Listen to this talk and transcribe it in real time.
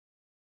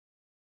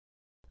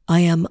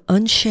I am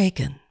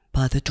unshaken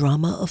by the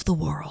drama of the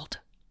world.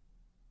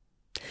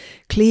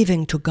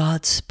 Cleaving to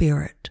God's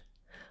Spirit,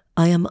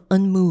 I am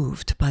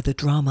unmoved by the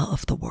drama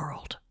of the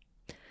world.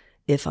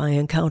 If I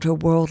encounter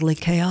worldly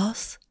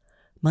chaos,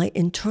 my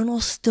internal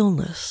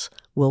stillness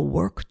will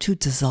work to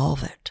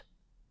dissolve it.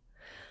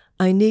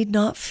 I need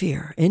not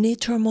fear any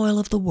turmoil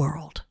of the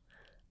world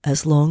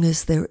as long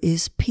as there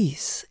is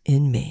peace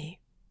in me.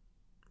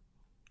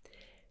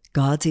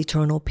 God's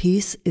eternal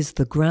peace is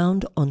the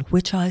ground on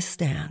which I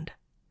stand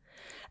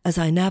as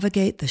I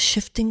navigate the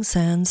shifting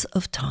sands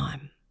of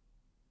time.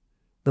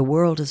 The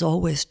world is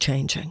always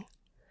changing,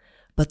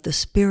 but the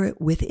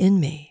spirit within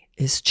me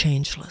is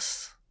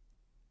changeless.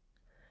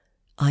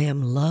 I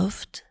am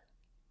loved,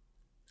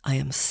 I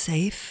am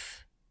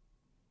safe,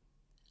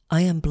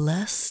 I am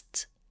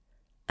blessed,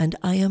 and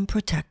I am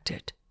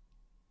protected.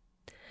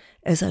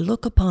 As I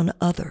look upon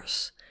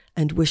others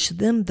and wish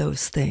them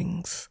those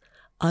things,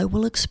 I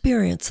will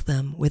experience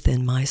them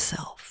within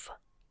myself.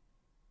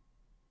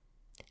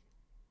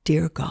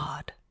 Dear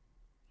God,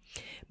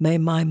 may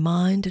my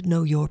mind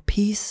know your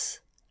peace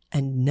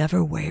and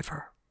never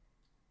waver.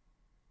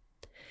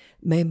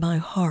 May my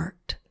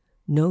heart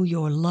know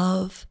your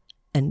love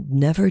and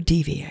never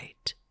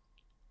deviate.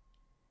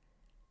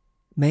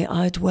 May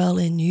I dwell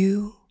in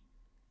you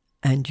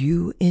and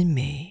you in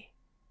me,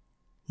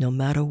 no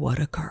matter what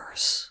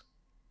occurs.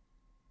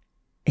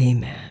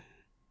 Amen.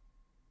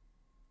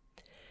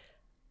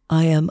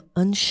 I am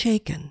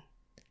unshaken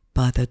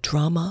by the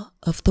drama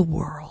of the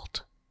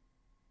world.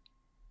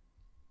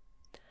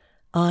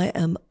 I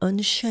am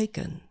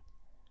unshaken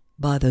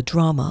by the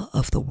drama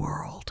of the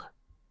world.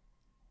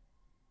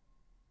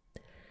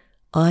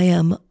 I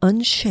am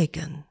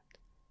unshaken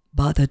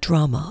by the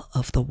drama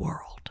of the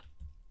world.